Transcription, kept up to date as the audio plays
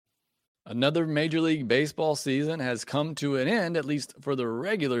Another Major League Baseball season has come to an end, at least for the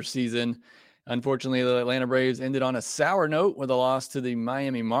regular season. Unfortunately, the Atlanta Braves ended on a sour note with a loss to the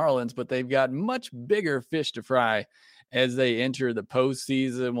Miami Marlins, but they've got much bigger fish to fry as they enter the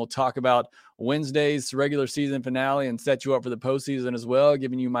postseason. We'll talk about Wednesday's regular season finale and set you up for the postseason as well,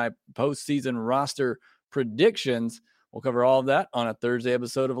 giving you my postseason roster predictions. We'll cover all of that on a Thursday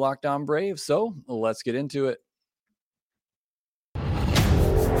episode of Locked On Braves. So let's get into it.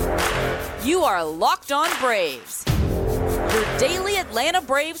 You are Locked On Braves, your daily Atlanta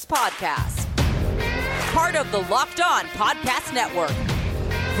Braves podcast. Part of the Locked On Podcast Network,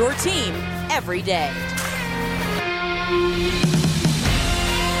 your team every day.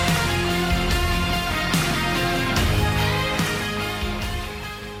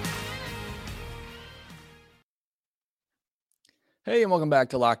 Hey, and welcome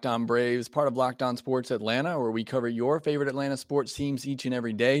back to Locked On Braves, part of Locked On Sports Atlanta, where we cover your favorite Atlanta sports teams each and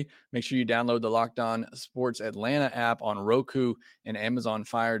every day. Make sure you download the Locked On Sports Atlanta app on Roku and Amazon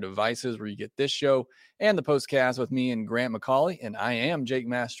Fire devices, where you get this show and the postcast with me and Grant McCauley. And I am Jake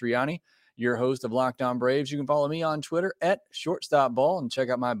Mastriani, your host of Locked On Braves. You can follow me on Twitter at ShortstopBall and check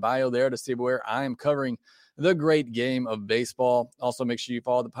out my bio there to see where I am covering the great game of baseball. Also, make sure you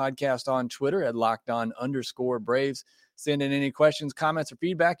follow the podcast on Twitter at LockedOn_Braves. Send in any questions, comments, or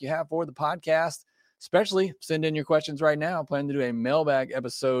feedback you have for the podcast. Especially send in your questions right now. I plan to do a mailbag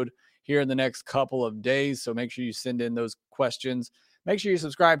episode here in the next couple of days. So make sure you send in those questions. Make sure you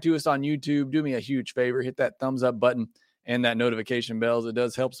subscribe to us on YouTube. Do me a huge favor. Hit that thumbs up button and that notification bell. It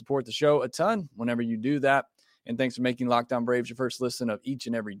does help support the show a ton whenever you do that. And thanks for making Locked On Braves your first listen of each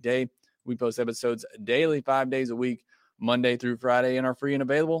and every day. We post episodes daily, 5 days a week, Monday through Friday, and are free and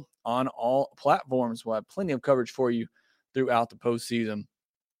available on all platforms. We'll have plenty of coverage for you throughout the postseason.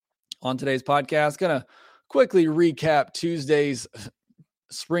 On today's podcast, going to quickly recap Tuesday's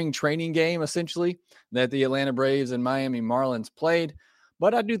spring training game, essentially, that the Atlanta Braves and Miami Marlins played.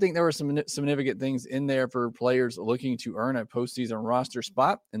 But I do think there were some significant things in there for players looking to earn a postseason roster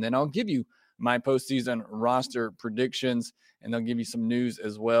spot. And then I'll give you my postseason roster predictions, and they'll give you some news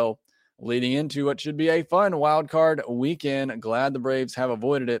as well leading into what should be a fun wild card weekend. Glad the Braves have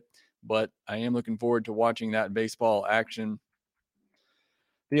avoided it, but I am looking forward to watching that baseball action.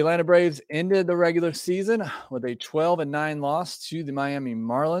 The Atlanta Braves ended the regular season with a 12-9 loss to the Miami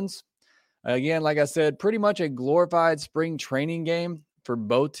Marlins. Again, like I said, pretty much a glorified spring training game for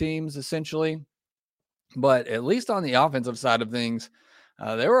both teams, essentially. But at least on the offensive side of things,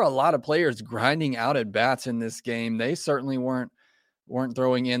 there were a lot of players grinding out at bats in this game. They certainly weren't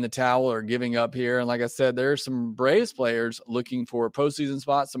throwing in the towel or giving up here. And like I said, there are some Braves players looking for postseason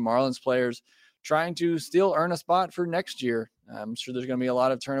spots, some Marlins players trying to still earn a spot for next year. I'm sure there's going to be a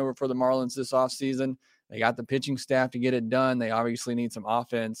lot of turnover for the Marlins this offseason. They got the pitching staff to get it done. They obviously need some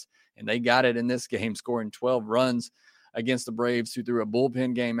offense, and they got it in this game, scoring 12 runs against the Braves, who threw a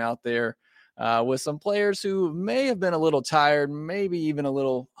bullpen game out there with some players who may have been a little tired, maybe even a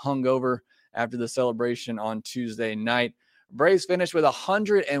little hungover after the celebration on Tuesday night. Braves finished with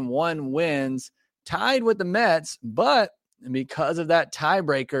 101 wins, tied with the Mets, but because of that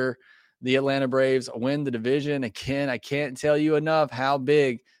tiebreaker, the Atlanta Braves win the division. Again, I can't tell you enough how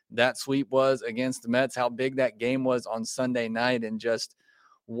big that sweep was against the Mets, how big that game was on Sunday night, and just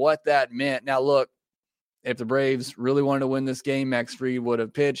what that meant. Now, look, if the Braves really wanted to win this game, Max Fried would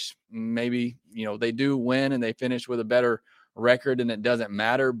have pitched. Maybe, they do win and they finish with a better record and it doesn't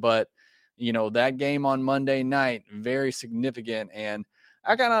matter, but that game on Monday night, very significant. And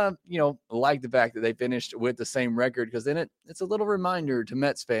I kind of, like the fact that they finished with the same record, because then it's a little reminder to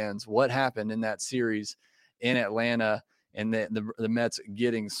Mets fans what happened in that series in Atlanta and the Mets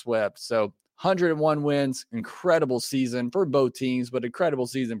getting swept. So 101 wins, incredible season for both teams, but incredible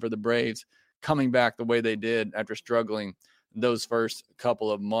season for the Braves coming back the way they did after struggling those first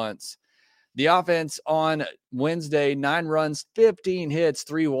couple of months. The offense on Wednesday, 9 runs, 15 hits,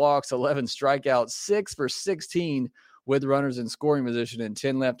 3 walks, 11 strikeouts, 6 for 16 with runners in scoring position and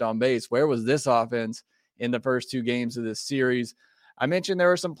 10 left on base. Where was this offense in the first 2 games of this series? I mentioned there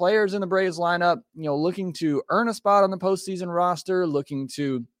were some players in the Braves lineup, looking to earn a spot on the postseason roster, looking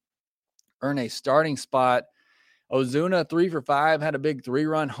to earn a starting spot. Ozuna, 3 for 5, had a big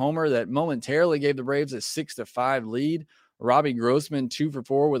 3-run homer that momentarily gave the Braves a 6-5 lead. Robbie Grossman, 2 for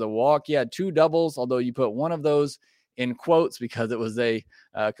 4 with a walk. He had 2 doubles, although you put one of those in quotes because it was a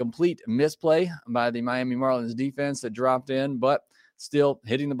complete misplay by the Miami Marlins defense that dropped in, but still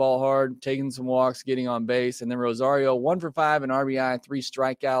hitting the ball hard, taking some walks, getting on base. And then Rosario, 1 for 5 in RBI, 3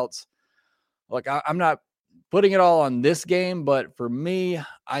 strikeouts. Look, I'm not putting it all on this game, but for me,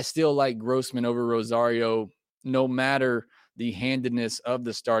 I still like Grossman over Rosario, no matter the handedness of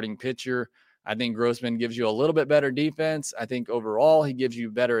the starting pitcher. I think Grossman gives you a little bit better defense. I think overall he gives you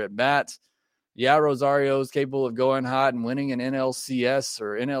better at bats. Yeah, Rosario is capable of going hot and winning an NLCS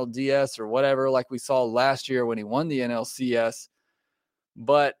or NLDS or whatever, like we saw last year when he won the NLCS.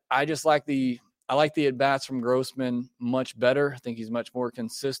 But I just like the at bats from Grossman much better. I think he's much more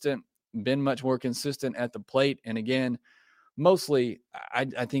consistent, been much more consistent at the plate. And again, mostly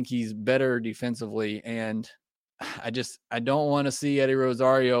I think he's better defensively. And I don't want to see Eddie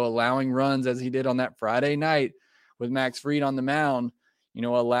Rosario allowing runs as he did on that Friday night with Max Fried on the mound,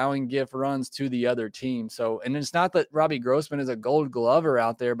 allowing gift runs to the other team. So, and it's not that Robbie Grossman is a gold glover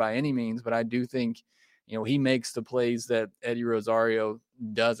out there by any means, but I do think, he makes the plays that Eddie Rosario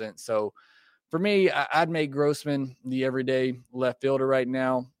doesn't. So for me, I'd make Grossman the everyday left fielder right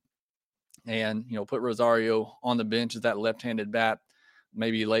now and, put Rosario on the bench as that left-handed bat,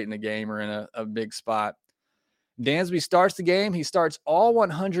 maybe late in the game or in a big spot. Dansby starts the game. He starts all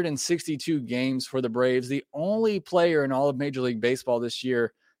 162 games for the Braves, the only player in all of Major League Baseball this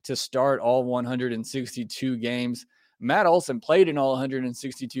year to start all 162 games. Matt Olson played in all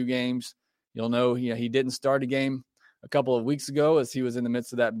 162 games. You'll know he didn't start a game a couple of weeks ago as he was in the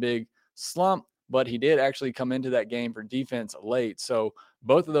midst of that big slump, but he did actually come into that game for defense late. So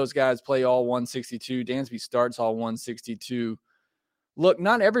both of those guys play all 162. Dansby starts all 162. Look,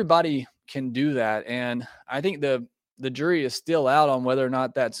 not everybody can do that. And I think the jury is still out on whether or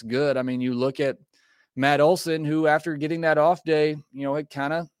not that's good. I mean, you look at Matt Olson, who after getting that off day, had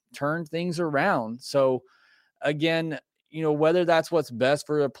kind of turned things around. So again, whether that's what's best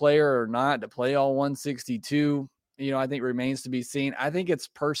for a player or not to play all 162, I think remains to be seen. I think it's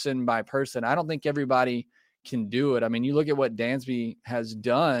person by person. I don't think everybody can do it. I mean, you look at what Dansby has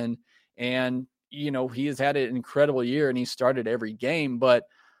done and, he has had an incredible year and he started every game. But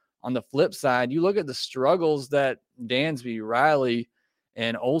on the flip side, you look at the struggles that Dansby, Riley,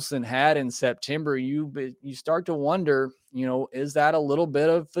 and Olson had in September, you start to wonder, is that a little bit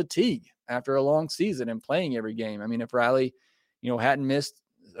of fatigue after a long season and playing every game? I mean, if Riley, hadn't missed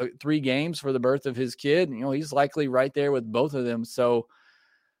 3 games for the birth of his kid, he's likely right there with both of them. So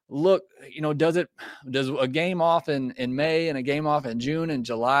look, does a game off in May and a game off in June and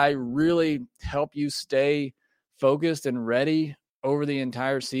July really help you stay focused and ready over the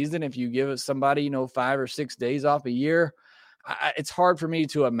entire season? If you give somebody, 5 or 6 days off a year, it's hard for me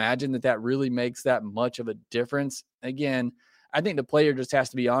to imagine that really makes that much of a difference. Again, I think the player just has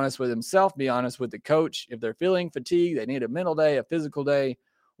to be honest with himself, be honest with the coach. If they're feeling fatigued, they need a mental day, a physical day,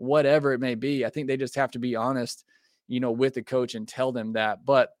 whatever it may be. I think they just have to be honest, with the coach and tell them that.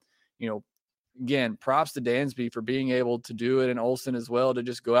 But, again, props to Dansby for being able to do it, and Olson as well, to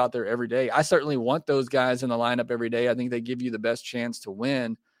just go out there every day. I certainly want those guys in the lineup every day. I think they give you the best chance to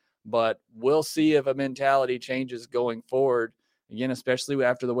win, but we'll see if a mentality changes going forward. Again, especially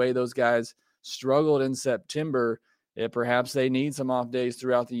after the way those guys struggled in September, perhaps they need some off days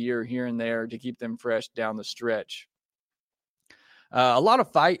throughout the year here and there to keep them fresh down the stretch. A lot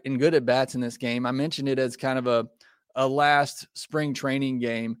of fight and good at bats in this game. I mentioned it as kind of a last spring training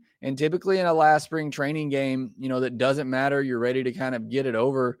game. And typically in a last spring training game, that doesn't matter. You're ready to kind of get it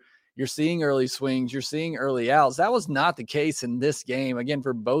over. You're seeing early swings. You're seeing early outs. That was not the case in this game. Again,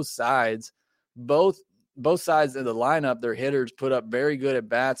 for both sides, both sides of the lineup, their hitters put up very good at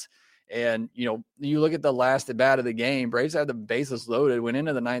bats. And, you look at the last at bat of the game, Braves had the bases loaded, went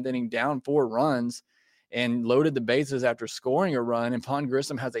into the 9th inning down 4 runs and loaded the bases after scoring a run. And Vaughn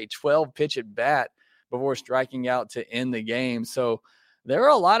Grissom has a 12-pitch at bat before striking out to end the game. So there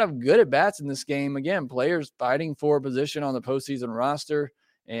are a lot of good at bats in this game. Again, players fighting for position on the postseason roster.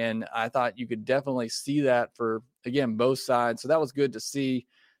 And I thought you could definitely see that for, again, both sides. So that was good to see.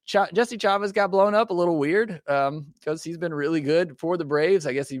 Jesse Chavez got blown up a little weird because he's been really good for the Braves.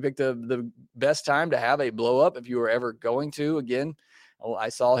 I guess he picked the best time to have a blow up if you were ever going to. Again, I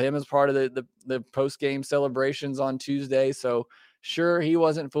saw him as part of the post-game celebrations on Tuesday. So sure, he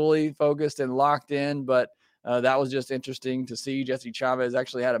wasn't fully focused and locked in, but that was just interesting to see. Jesse Chavez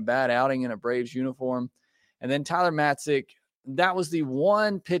actually had a bad outing in a Braves uniform. And then Tyler Matzek, that was the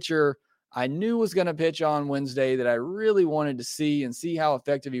one pitcher I knew was going to pitch on Wednesday that I really wanted to see and see how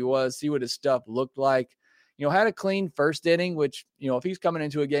effective he was, see what his stuff looked like. Had a clean first inning, which, if he's coming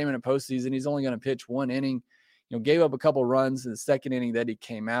into a game in a postseason, he's only going to pitch 1 inning. Gave up a couple runs in the second inning that he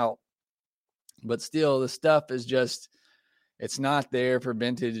came out. But still, the stuff is just, it's not there for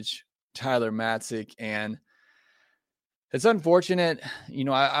vintage Tyler Matzek. And it's unfortunate.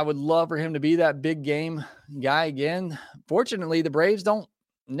 I would love for him to be that big game guy again. Fortunately, the Braves don't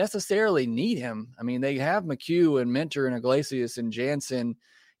necessarily need him. I mean, they have McHugh and Minter and Iglesias and Jansen,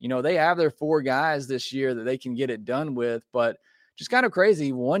 they have their 4 guys this year that they can get it done with, but just kind of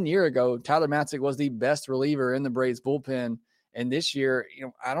crazy. 1 year ago, Tyler Matzik was the best reliever in the Braves bullpen. And this year,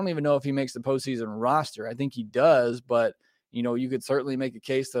 I don't even know if he makes the postseason roster. I think he does, but, you could certainly make a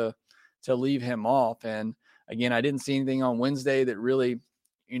case to leave him off. And again, I didn't see anything on Wednesday that really,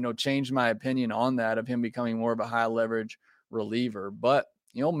 changed my opinion on that of him becoming more of a high leverage reliever. But,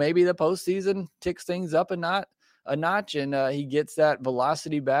 maybe the postseason ticks things up a notch and he gets that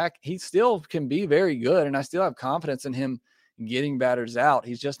velocity back. He still can be very good, and I still have confidence in him getting batters out.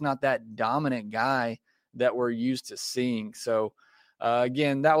 He's just not that dominant guy that we're used to seeing. So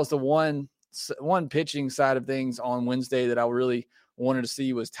again, that was the one pitching side of things on Wednesday that I really wanted to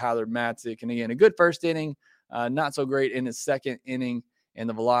see was Tyler Matzik. And again, a good first inning, not so great in his second inning, and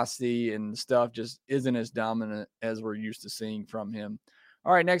the velocity and stuff just isn't as dominant as we're used to seeing from him.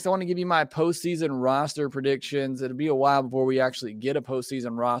 All right, next I want to give you my postseason roster predictions. It'll be a while before we actually get a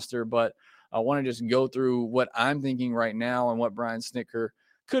postseason roster, but I want to just go through what I'm thinking right now and what Brian Snitker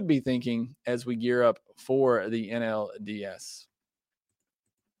could be thinking as we gear up for the NLDS.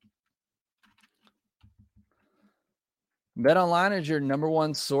 BetOnline is your number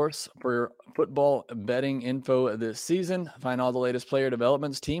one source for football betting info this season. Find all the latest player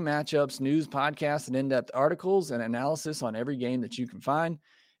developments, team matchups, news, podcasts, and in-depth articles and analysis on every game that you can find.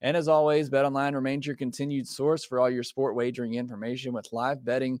 And as always, BetOnline remains your continued source for all your sport wagering information with live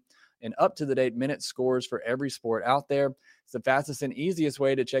betting and up-to-the-date minute scores for every sport out there. It's the fastest and easiest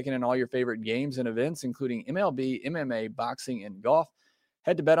way to check in on all your favorite games and events, including MLB, MMA, boxing, and golf.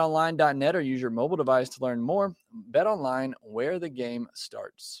 Head to betonline.net or use your mobile device to learn more. BetOnline, where the game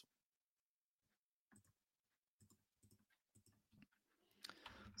starts.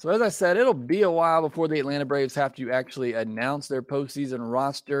 So as I said, it'll be a while before the Atlanta Braves have to actually announce their postseason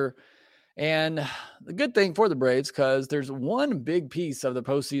roster. And the good thing for the Braves, because there's one big piece of the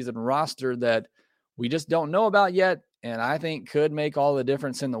postseason roster that we just don't know about yet, and I think could make all the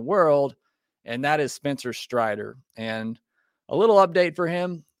difference in the world, and that is Spencer Strider. And a little update for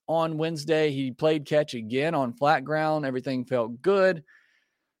him on Wednesday. He played catch again on flat ground. Everything felt good.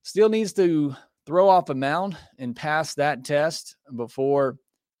 Still needs to throw off a mound and pass that test before,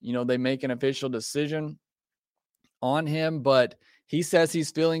 they make an official decision on him. But he says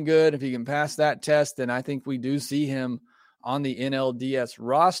he's feeling good. If he can pass that test, then I think we do see him on the NLDS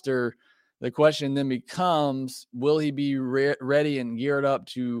roster. The question then becomes, will he be ready and geared up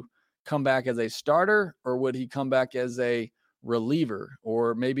to come back as a starter, or would he come back as a reliever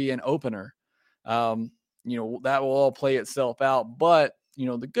or maybe an opener? That will all play itself out. But,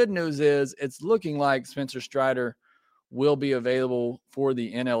 the good news is it's looking like Spencer Strider will be available for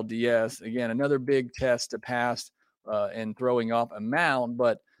the NLDS. Again, another big test to pass and throwing off a mound,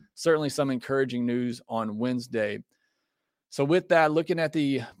 but certainly some encouraging news on Wednesday. So with that, looking at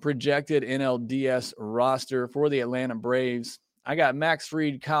the projected NLDS roster for the Atlanta Braves, I got Max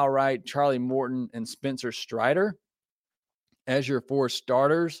Fried, Kyle Wright, Charlie Morton, and Spencer Strider as your 4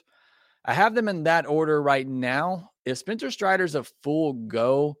 starters. I have them in that order right now. If Spencer Strider's a full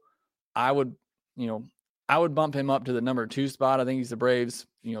go, I would bump him up to the number 2 spot. I think he's the Braves,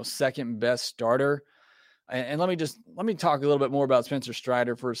 second best starter. And let me talk a little bit more about Spencer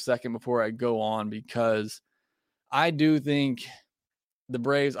Strider for a second before I go on, because I do think the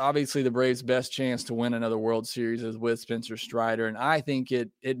Braves best chance to win another World Series is with Spencer Strider. And I think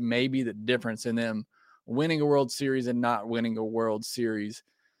it may be the difference in them winning a World Series and not winning a World Series.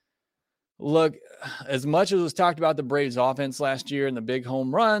 Look, as much as was talked about the Braves offense last year and the big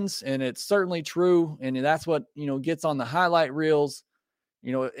home runs, and it's certainly true, and that's what, gets on the highlight reels,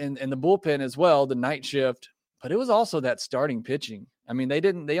 and the bullpen as well, the night shift, but it was also that starting pitching. I mean,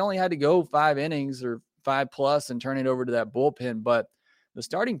 they only had to go 5 innings or 5+ and turn it over to that bullpen, but the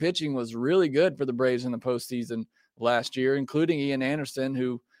starting pitching was really good for the Braves in the postseason last year, including Ian Anderson,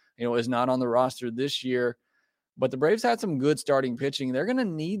 who, is not on the roster this year. But the Braves had some good starting pitching. They're going to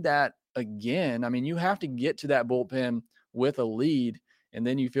need that again. I mean, you have to get to that bullpen with a lead, and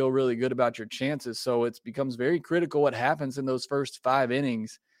then you feel really good about your chances. So it becomes very critical what happens in those first 5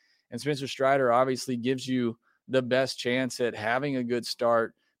 innings. And Spencer Strider obviously gives you the best chance at having a good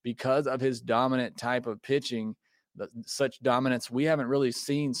start because of his dominant type of pitching. Such dominance we haven't really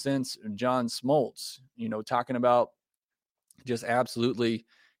seen since John Smoltz, talking about just absolutely,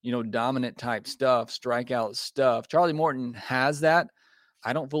 dominant type stuff, strikeout stuff. Charlie Morton has that.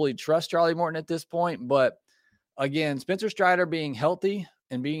 I don't fully trust Charlie Morton at this point, but again, Spencer Strider being healthy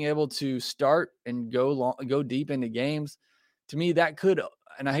and being able to start and go deep into games, to me, that could,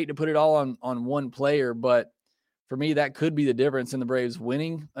 and I hate to put it all on one player, but for me, that could be the difference in the Braves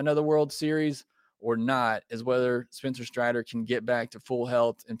winning another World Series or not is whether Spencer Strider can get back to full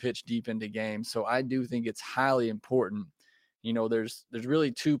health and pitch deep into games. So I do think it's highly important. There's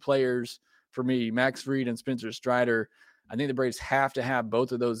really two players for me, Max Fried and Spencer Strider. I think the Braves have to have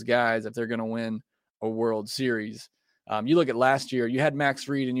both of those guys if they're going to win a World Series. You look at last year, you had Max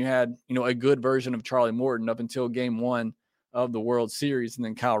Fried and you had, a good version of Charlie Morton up until game 1 of the World Series. And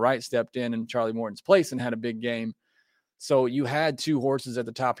then Kyle Wright stepped in Charlie Morton's place and had a big game. So you had two horses at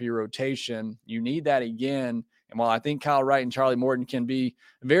the top of your rotation. You need that again. And while I think Kyle Wright and Charlie Morton can be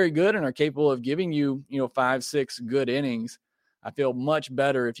very good and are capable of giving you, 5-6 good innings, I feel much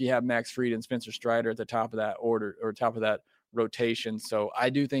better if you have Max Fried and Spencer Strider at the top of that order or top of that rotation. So I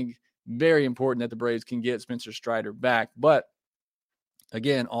do think very important that the Braves can get Spencer Strider back. But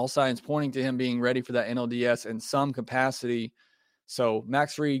again, all signs pointing to him being ready for that NLDS in some capacity. So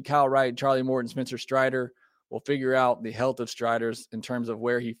Max Fried, Kyle Wright, Charlie Morton, Spencer Strider, we'll figure out the health of Striders in terms of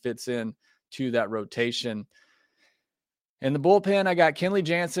where he fits in to that rotation. In the bullpen, I got Kenley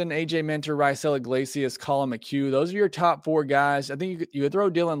Jansen, A.J. Minter, Raisel Iglesias, Colin McHugh. Those are your top 4 guys. I think you could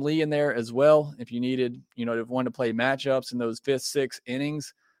throw Dylan Lee in there as well if you needed, if one to play matchups in those 5th, 6th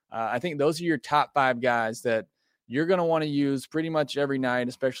innings. I think those are your top 5 guys that you're going to want to use pretty much every night,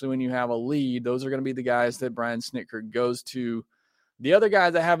 especially when you have a lead. Those are going to be the guys that Brian Snitker goes to. The other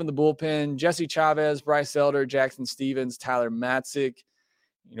guys I have in the bullpen, Jesse Chavez, Bryce Elder, Jackson Stevens, Tyler Matzik,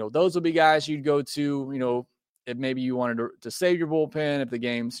 those will be guys you'd go to, if maybe you wanted to save your bullpen, if the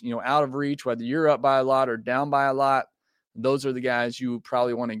game's, out of reach, whether you're up by a lot or down by a lot, those are the guys you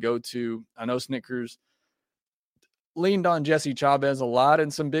probably want to go to. I know Snickers leaned on Jesse Chavez a lot in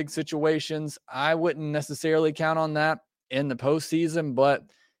some big situations. I wouldn't necessarily count on that in the postseason, but,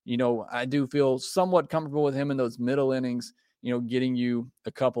 I do feel somewhat comfortable with him in those middle innings, getting you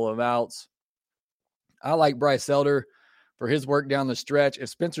a couple of outs. I like Bryce Elder for his work down the stretch. If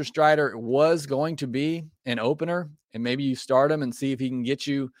Spencer Strider was going to be an opener and maybe you start him and see if he can get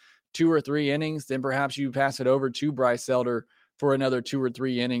you 2 or 3 innings, then perhaps you pass it over to Bryce Elder for another 2 or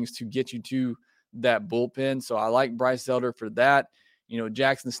 3 innings to get you to that bullpen. So I like Bryce Elder for that.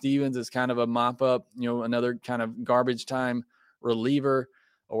 Jackson Stevens is kind of a mop up, another kind of garbage time reliever,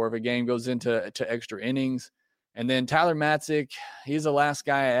 or if a game goes into extra innings. And then Tyler Matzik, he's the last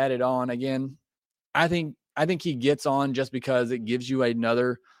guy I added on. Again, I think he gets on just because it gives you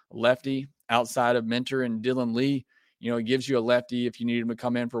another lefty outside of Minter and Dylan Lee. It gives you a lefty if you need him to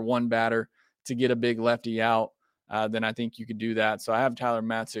come in for one batter to get a big lefty out. Then I think you could do that. So I have Tyler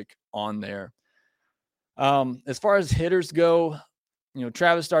Matzik on there. As far as hitters go,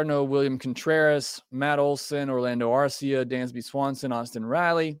 Travis d'Arnaud, William Contreras, Matt Olson, Orlando Arcia, Dansby Swanson, Austin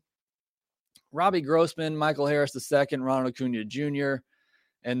Riley, Robbie Grossman, Michael Harris II, Ronald Acuna Jr.,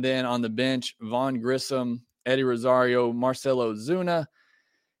 and then on the bench, Vaughn Grissom, Eddie Rosario, Marcelo Zuna,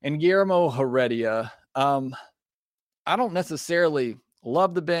 and Guillermo Heredia. I don't necessarily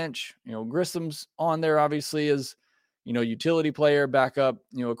love the bench. Grissom's on there obviously as, utility player back up,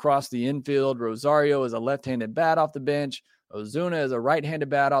 across the infield. Rosario is a left-handed bat off the bench. Ozuna is a right-handed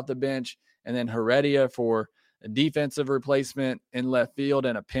bat off the bench. And then Heredia for a defensive replacement in left field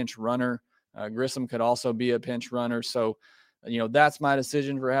and a pinch runner. Grissom could also be a pinch runner. So, that's my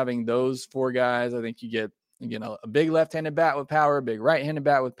decision for having those 4 guys. I think you get, again, a big left-handed bat with power, a big right-handed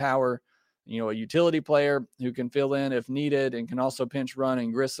bat with power, a utility player who can fill in if needed and can also pinch run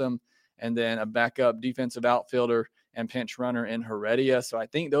in Grissom, and then a backup defensive outfielder and pinch runner in Heredia. So I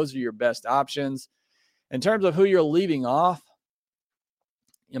think those are your best options. In terms of who you're leaving off,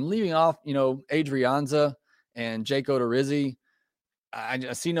 I'm leaving off, Adrianza and Jake Odorizzi.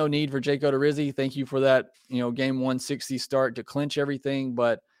 I see no need for Jake Odorizzi. Thank you for that, game 160 start to clinch everything,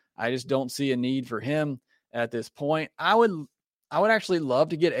 but I just don't see a need for him at this point. I would actually love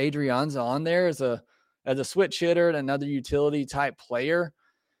to get Adrianza on there as a switch hitter and another utility type player.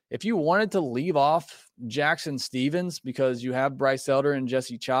 If you wanted to leave off Jackson Stevens because you have Bryce Elder and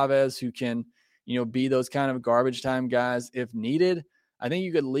Jesse Chavez who can, be those kind of garbage time guys if needed, I think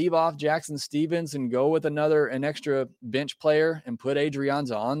you could leave off Jackson Stevens and go with an extra bench player and put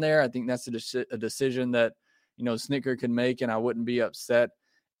Adrianza on there. I think that's a decision that, Snitker can make, and I wouldn't be upset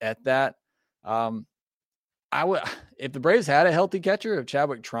at that. I would, if the Braves had a healthy catcher, if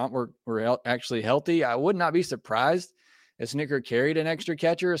Chadwick Tromp were actually healthy, I would not be surprised if Snitker carried an extra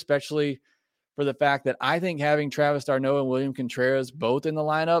catcher, especially for the fact that I think having Travis d'Arnaud and William Contreras both in the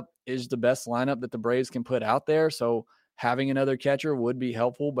lineup is the best lineup that the Braves can put out there. So having another catcher would be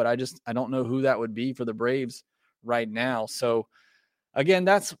helpful, but I don't know who that would be for the Braves right now. So again,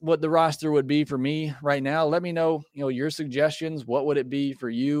 that's what the roster would be for me right now. Let me know, your suggestions. What would it be for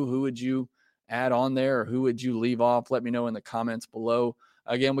you? Who would you add on there, or who would you leave off? Let me know in the comments below.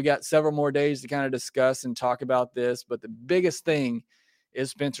 again, we got several more days to kind of discuss and talk about this, but the biggest thing is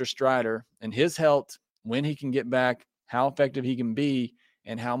Spencer Strider and his health, when he can get back, how effective he can be,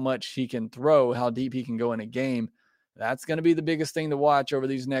 and how much he can throw, how deep he can go in a game. That's going to be the biggest thing to watch over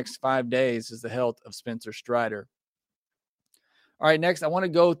these next 5 days, is the health of Spencer Strider. All right, next, I want to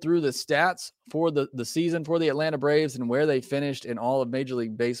go through the stats for the season for the Atlanta Braves and where they finished in all of Major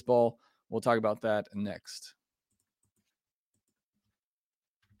League Baseball. We'll talk about that next.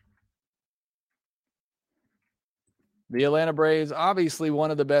 The Atlanta Braves, obviously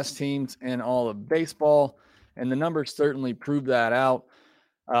one of the best teams in all of baseball, and the numbers certainly prove that out.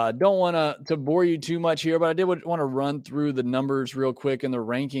 Don't want to bore you too much here, but I did want to run through the numbers real quick and the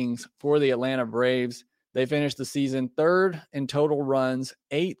rankings for the Atlanta Braves. They finished the season 3rd in total runs,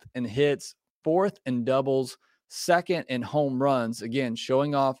 8th in hits, 4th in doubles, 2nd in home runs. Again,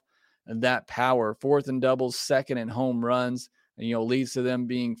 showing off that power. 4th in doubles, 2nd in home runs, and leads to them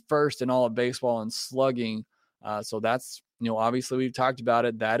being 1st in all of baseball in slugging. So that's, obviously we've talked about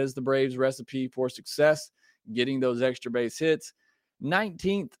it. That is the Braves' recipe for success, getting those extra base hits.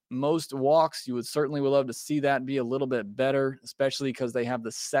 19th most walks. You would love to see that be a little bit better, especially because they have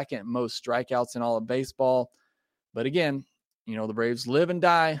the 2nd most strikeouts in all of baseball. But again, the Braves live and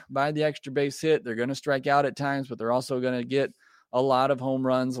die by the extra base hit. They're going to strike out at times, but they're also going to get a lot of home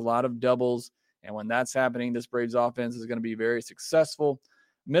runs, a lot of doubles. And when that's happening, this Braves offense is going to be very successful.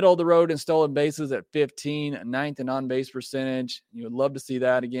 Middle of the road in stolen bases at 15, 9th in on-base percentage. You would love to see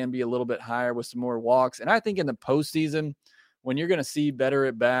that, again, be a little bit higher with some more walks. And I think in the postseason, when you're going to see better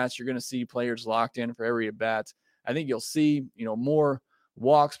at-bats, you're going to see players locked in for every at-bats. I think you'll see, more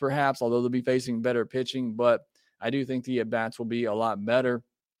walks perhaps, although they'll be facing better pitching. But I do think the at-bats will be a lot better.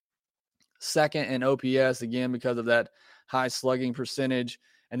 2nd in OPS, again, because of that high slugging percentage.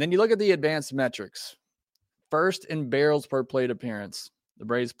 And then you look at the advanced metrics. 1st in barrels per plate appearance. The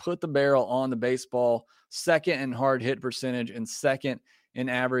Braves put the barrel on the baseball. 2nd in hard hit percentage and 2nd in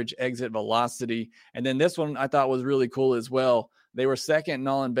average exit velocity. And then this one I thought was really cool as well. They were 2nd in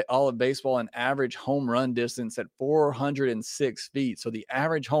all of baseball in average home run distance at 406 feet. So the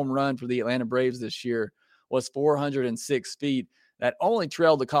average home run for the Atlanta Braves this year was 406 feet. That only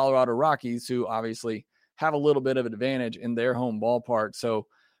trailed the Colorado Rockies, who obviously have a little bit of an advantage in their home ballpark. So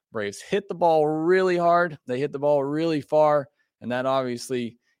Braves hit the ball really hard. They hit the ball really far. And that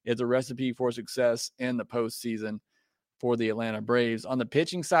obviously is a recipe for success in the postseason for the Atlanta Braves. On the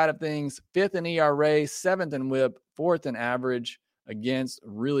pitching side of things, 5th in ERA, 7th in WHIP, 4th in average against,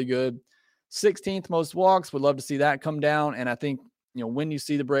 really good. 16th most walks, would love to see that come down. And I think, when you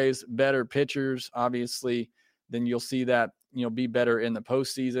see the Braves better pitchers, obviously, then you'll see that, be better in the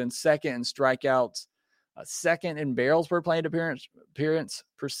postseason. 2nd in strikeouts, 2nd in barrels per plate appearance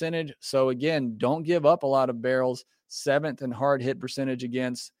percentage. So again, don't give up a lot of barrels. 7th in hard hit percentage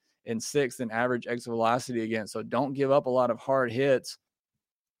against, and 6th in average exit velocity against. So don't give up a lot of hard hits.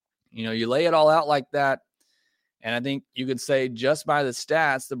 You lay it all out like that. And I think you could say just by the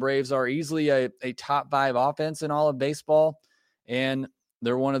stats, the Braves are easily a top 5 offense in all of baseball. And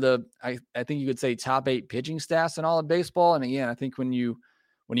they're one of the, I think you could say top 8 pitching staffs in all of baseball. And again, I think when you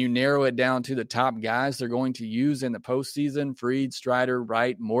narrow it down to the top guys they're going to use in the postseason, Fried, Strider,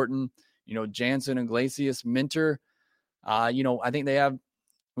 Wright, Morton, Jansen, Iglesias, Minter, I think they have,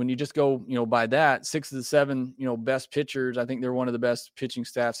 when you just go, by that, 6 of the 7, best pitchers, I think they're one of the best pitching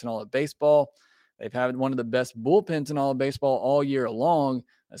staffs in all of baseball. They've had one of the best bullpens in all of baseball all year long,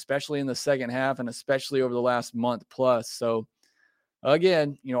 especially in the second half and especially over the last month plus. So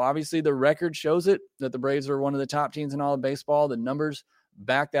again, obviously the record shows it that the Braves are one of the top teams in all of baseball. The numbers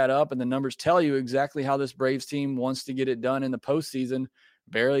back that up, and the numbers tell you exactly how this Braves team wants to get it done in the postseason.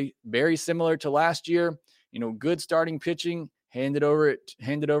 Very, very similar to last year. Good starting pitching, hand it over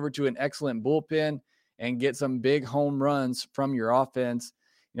to an excellent bullpen, and get some big home runs from your offense.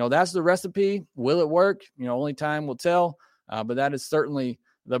 That's the recipe. Will it work? Only time will tell. But that is certainly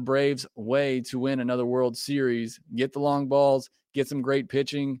the Braves' way to win another World Series. Get the long balls, get some great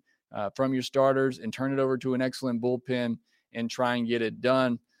pitching from your starters, and turn it over to an excellent bullpen and try and get it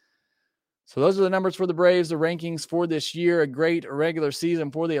done. So those are the numbers for the Braves, the rankings for this year. A great regular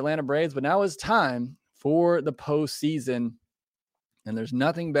season for the Atlanta Braves. But now it's time for the postseason. And there's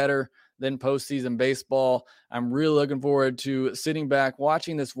nothing better than postseason baseball. I'm really looking forward to sitting back,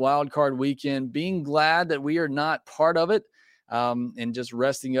 watching this wild card weekend, being glad that we are not part of it, and just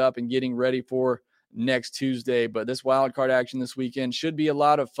resting up and getting ready for next Tuesday. But this wild card action this weekend should be a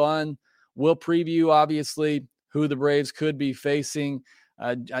lot of fun. We'll preview, obviously, who the Braves could be facing.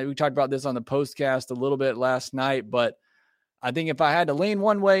 We talked about this on the postcast a little bit last night, but I think if I had to lean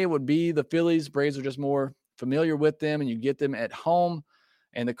one way, it would be the Phillies. Braves are just more familiar with them, and you get them at home.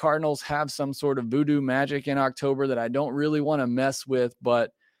 And the Cardinals have some sort of voodoo magic in October that I don't really want to mess with,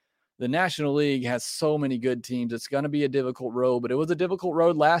 but the National League has so many good teams. It's going to be a difficult road, but it was a difficult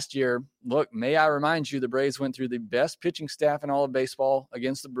road last year. Look, may I remind you, the Braves went through the best pitching staff in all of baseball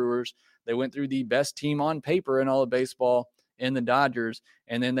against the Brewers. They went through the best team on paper in all of baseball in the Dodgers,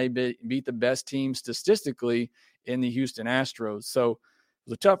 and then they beat the best team statistically in the Houston Astros. So it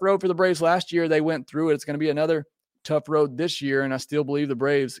was a tough road for the Braves last year. They went through it. It's going to be another tough road this year, and I still believe the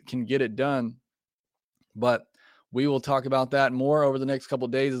Braves can get it done. But we will talk about that more over the next couple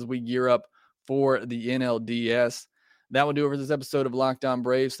of days as we gear up for the NLDS. That will do it for this episode of Locked On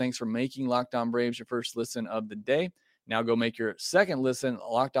Braves. Thanks for making Locked On Braves your first listen of the day. Now go make your second listen,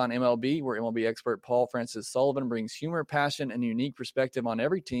 Locked On MLB, where MLB expert Paul Francis Sullivan brings humor, passion, and a unique perspective on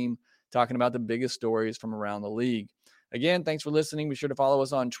every team, talking about the biggest stories from around the league. Again, thanks for listening. Be sure to follow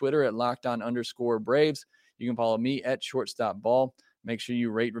us on Twitter at LockedOn_Braves. You can follow me at ShortstopBall. Make sure you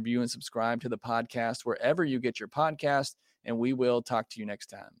rate, review, and subscribe to the podcast wherever you get your podcast, and we will talk to you next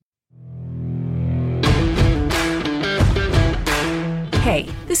time. Hey,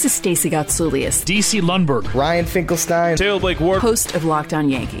 this is Stacey Gotsoulias, DC Lundberg, Ryan Finkelstein, Taylor Blake Ward, host of Locked On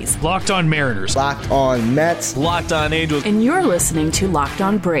Yankees, Locked On Mariners, Locked On Mets, Locked On Angels, and you're listening to Locked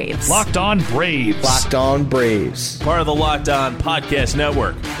On Braves. Locked On Braves. Locked On Braves. Part of the Locked On Podcast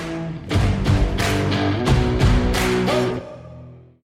Network,